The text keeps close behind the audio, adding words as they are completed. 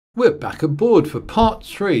We're back aboard for part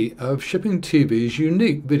 3 of Shipping TV's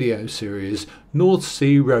unique video series, North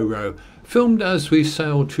Sea Ro-Ro, filmed as we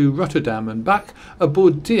sail to Rotterdam and back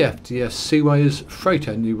aboard DFDS Seaways,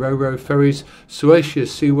 freight-only Ro-Ro ferries, Suecia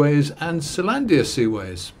Seaways and Selandia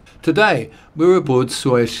Seaways. Today, we're aboard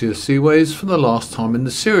Suecia Seaways for the last time in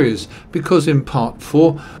the series, because in part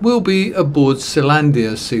 4, we'll be aboard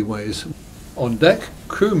Selandia Seaways. On deck,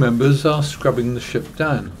 crew members are scrubbing the ship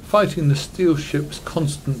down, fighting the steel ship's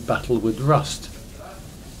constant battle with rust.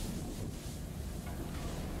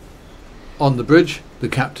 On the bridge, the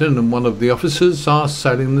captain and one of the officers are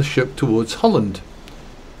sailing the ship towards Holland.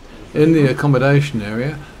 In the accommodation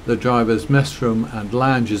area, the driver's mess room and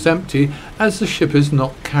lounge is empty, as the ship is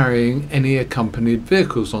not carrying any accompanied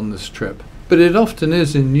vehicles on this trip, but it often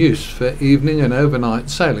is in use for evening and overnight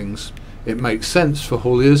sailings. It makes sense for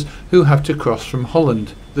hauliers who have to cross from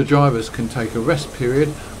Holland. The drivers can take a rest period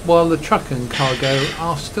while the truck and cargo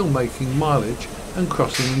are still making mileage and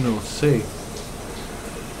crossing the North Sea.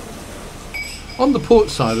 On the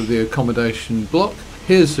port side of the accommodation block,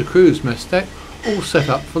 here's the crew's mess deck, all set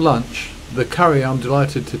up for lunch. The curry, I'm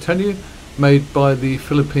delighted to tell you, made by the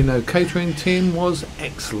Filipino catering team, was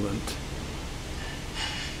excellent.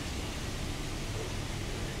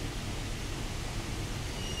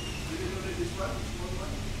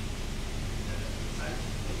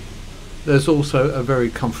 There's also a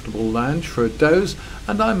very comfortable lounge for a doze,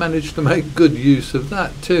 and I managed to make good use of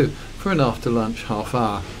that too for an after lunch half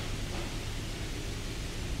hour.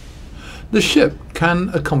 The ship can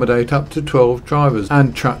accommodate up to 12 drivers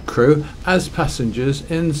and truck crew as passengers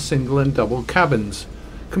in single and double cabins,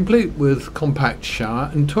 complete with compact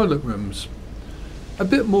shower and toilet rooms. A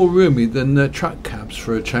bit more roomy than the truck cabs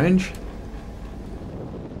for a change.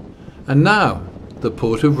 And now, the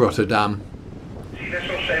port of Rotterdam.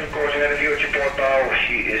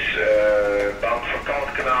 She is bound for Canal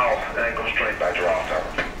Canal and constrained by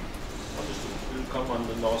draft. We'll come on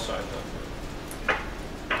the north side.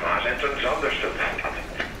 Understood.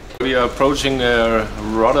 We are approaching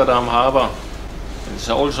Rotterdam harbour. There's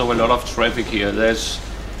also a lot of traffic here.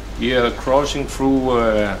 We are crossing through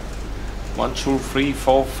 1, 2, 3,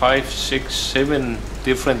 4, 5, 6, 7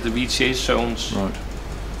 different VTA zones, right,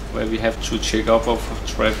 where we have to check up of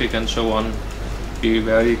traffic and so on. Be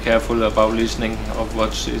very careful about listening of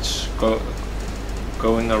what's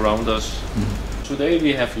going around us. Mm-hmm. Today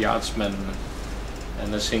we have yardsmen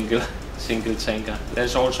and a single tanker.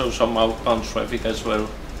 There's also some outbound traffic as well,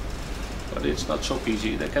 but it's not so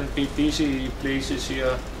busy. There can be busy places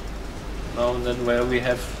here now and then where we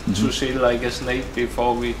have to sail like a snake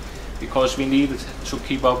because we need to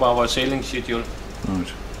keep up our sailing schedule.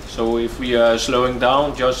 Right. So if we are slowing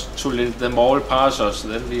down just to let them all pass us,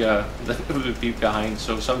 then we will be behind.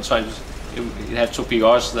 So sometimes it has to be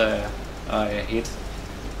us that are ahead.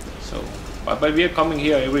 So, but we are coming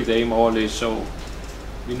here every day more or less, so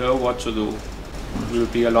we know what to do. We'll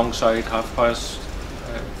be alongside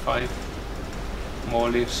 5:30, more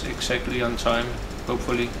or less exactly on time,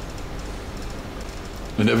 hopefully.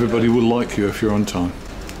 And everybody will like you if you're on time.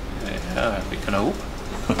 Yeah, we can hope.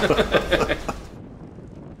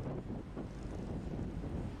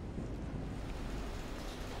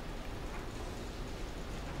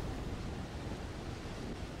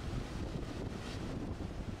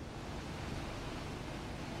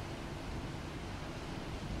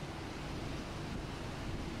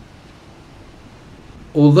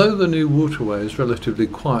 Although the new waterway is relatively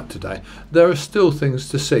quiet today, there are still things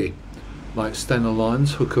to see, like Stena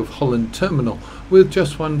Line's Hook of Holland terminal with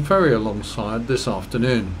just one ferry alongside this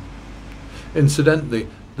afternoon. Incidentally,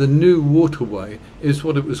 the new waterway is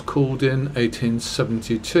what it was called in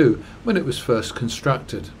 1872 when it was first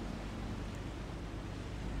constructed.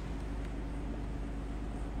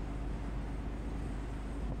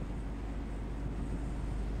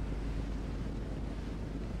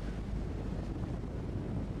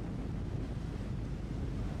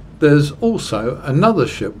 There's also another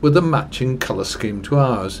ship with a matching colour scheme to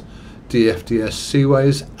ours, DFDS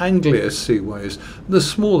Seaways, Anglia Seaways, the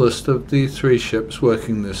smallest of the 3 ships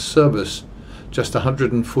working this service, just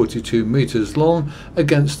 142 metres long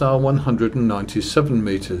against our 197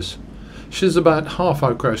 metres. She's about half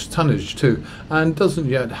our gross tonnage too, and doesn't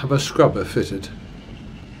yet have a scrubber fitted.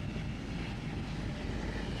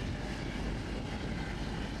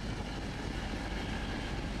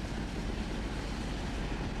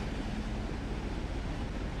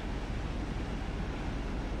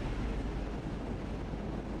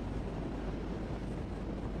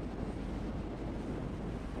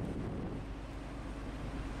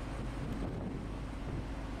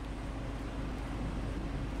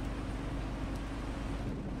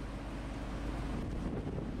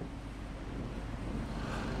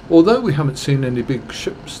 Although we haven't seen any big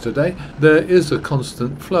ships today, there is a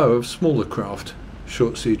constant flow of smaller craft,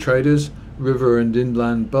 short sea traders, river and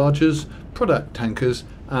inland barges, product tankers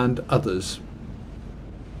and others.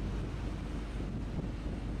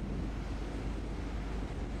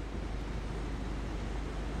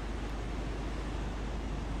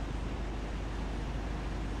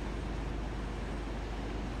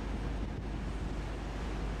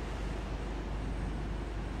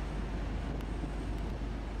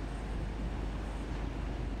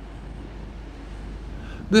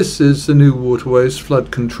 This is the new Waterway's flood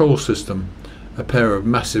control system, a pair of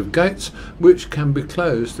massive gates which can be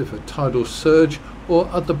closed if a tidal surge or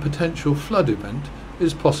other potential flood event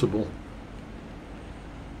is possible.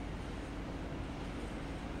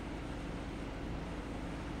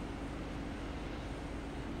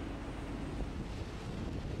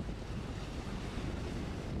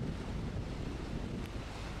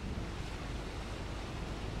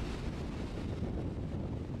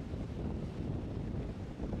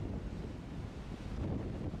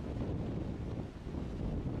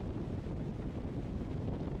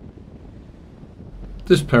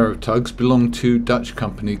 This pair of tugs belong to Dutch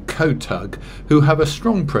company Co-Tug, who have a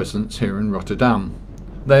strong presence here in Rotterdam.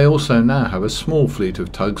 They also now have a small fleet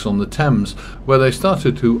of tugs on the Thames, where they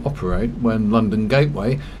started to operate when London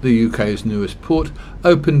Gateway, the UK's newest port,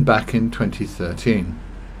 opened back in 2013.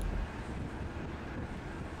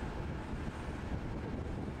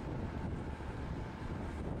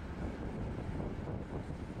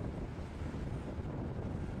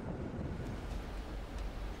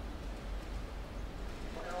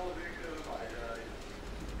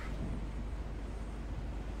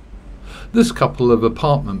 This couple of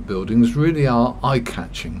apartment buildings really are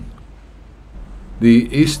eye-catching. The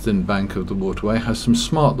eastern bank of the Waterway has some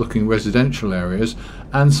smart-looking residential areas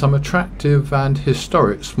and some attractive and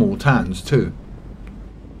historic small towns too.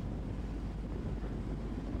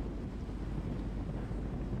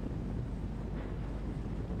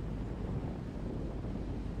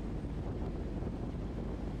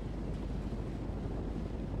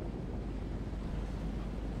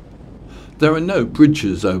 There are no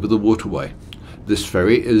bridges over the Waterway. This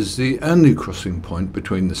ferry is the only crossing point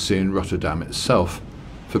between the sea and Rotterdam itself.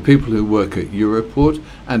 For people who work at Europort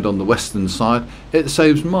and on the western side, it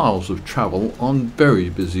saves miles of travel on very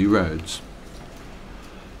busy roads.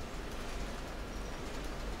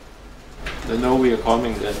 They know we are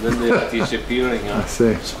coming, and then they're disappearing. I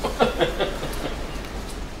see.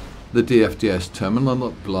 The DFDS terminal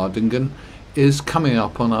at Vlaardingen is coming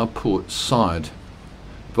up on our port side.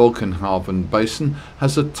 Volkenhaven Basin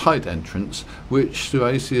has a tight entrance which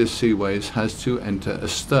Suecia Seaways has to enter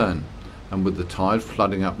astern, and with the tide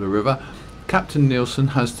flooding up the river, Captain Nielsen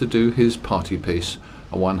has to do his party piece,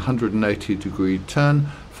 a 180-degree turn,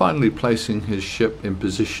 finally placing his ship in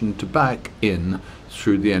position to back in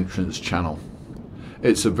through the entrance channel.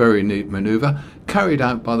 It's a very neat manoeuvre carried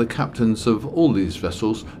out by the captains of all these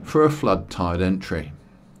vessels for a flood tide entry.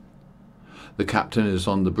 The captain is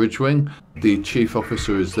on the bridge wing, the chief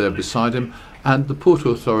officer is there beside him, and the Port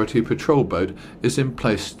Authority patrol boat is in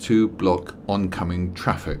place to block oncoming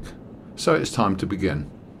traffic. So it's time to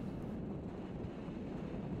begin.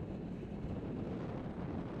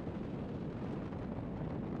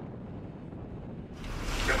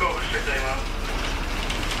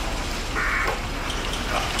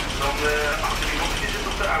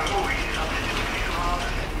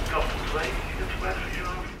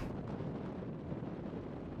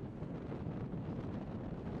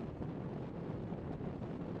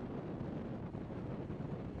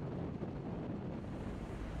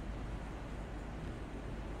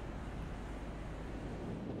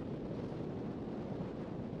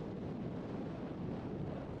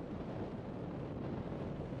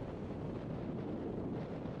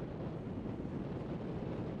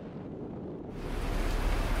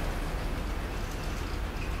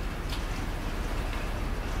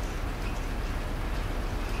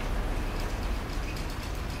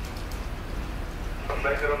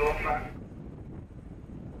 Beter dan opmaken.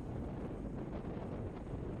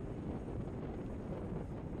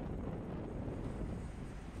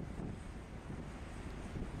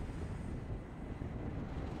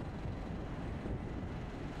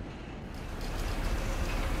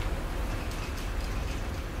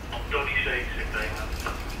 Tony C, September.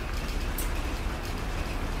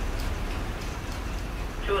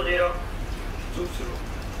 20. 20.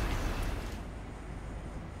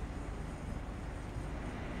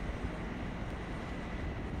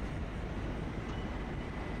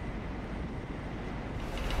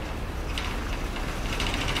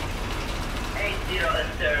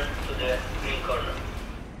 Astern to the green corner.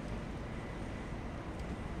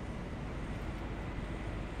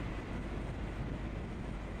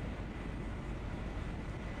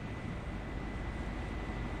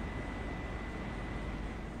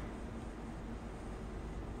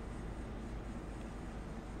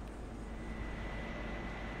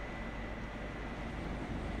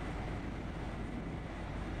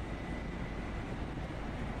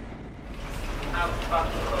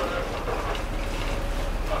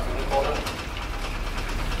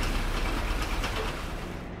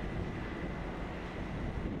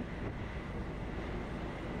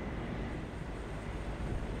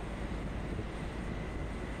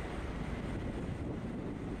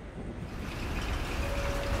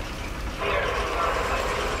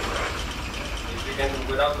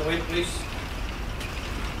 Without the wind, please.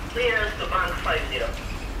 Clearance to bank 50.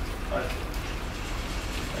 Right.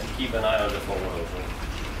 And keep an eye on the forward also.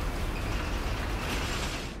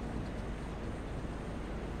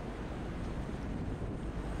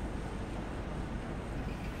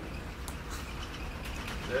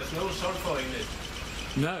 There's no sulfur in it.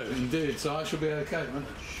 No, indeed, so I shall be okay, man.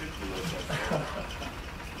 Should be no sulfur.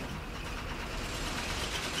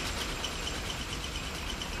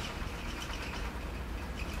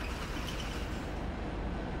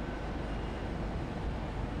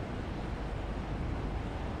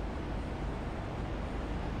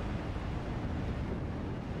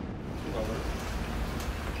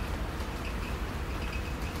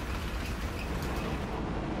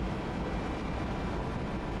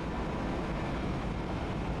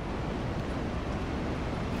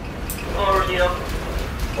 Over 0.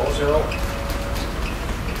 40.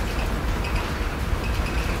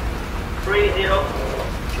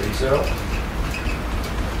 30. 30.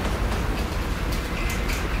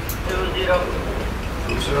 20.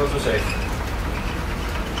 20 to safe.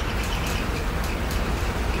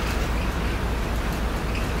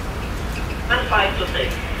 And 5 to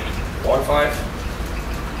 6. 15.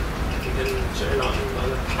 You can turn on.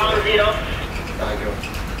 10. Thank you.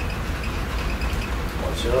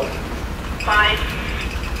 10. 5.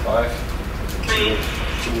 5. 3.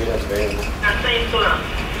 2 minutes available. And safe to land.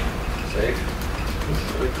 Safe.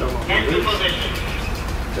 Enter position.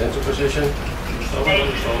 Center position.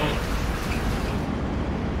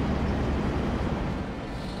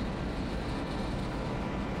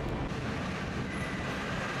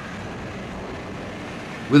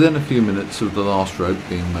 Within a few minutes of the last rope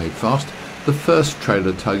being made fast, the first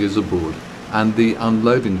trailer tug is aboard and the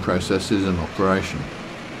unloading process is in operation.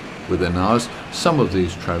 Within hours, some of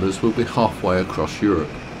these trailers will be halfway across Europe.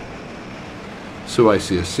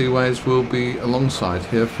 Suecia Seaways will be alongside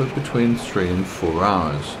here for between 3 and 4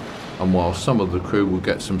 hours, and while some of the crew will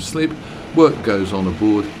get some sleep, work goes on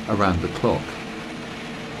aboard around the clock.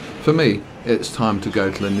 For me, it's time to go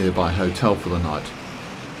to the nearby hotel for the night.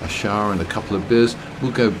 A shower and a couple of beers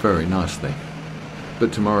will go very nicely.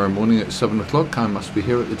 But tomorrow morning at 7 o'clock I must be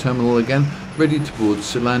here at the terminal again, ready to board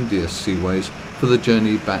Selandia Seaways for the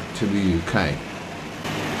journey back to the UK.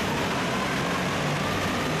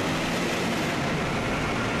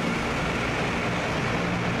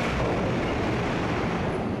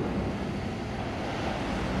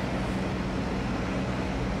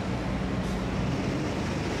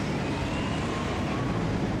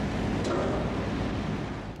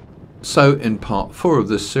 So in part 4 of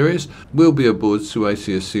this series, we'll be aboard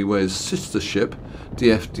Suecia Seaways' sister ship,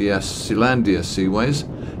 DFDS Selandia Seaways,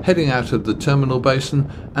 heading out of the terminal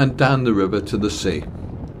basin and down the river to the sea.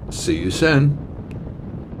 See you soon.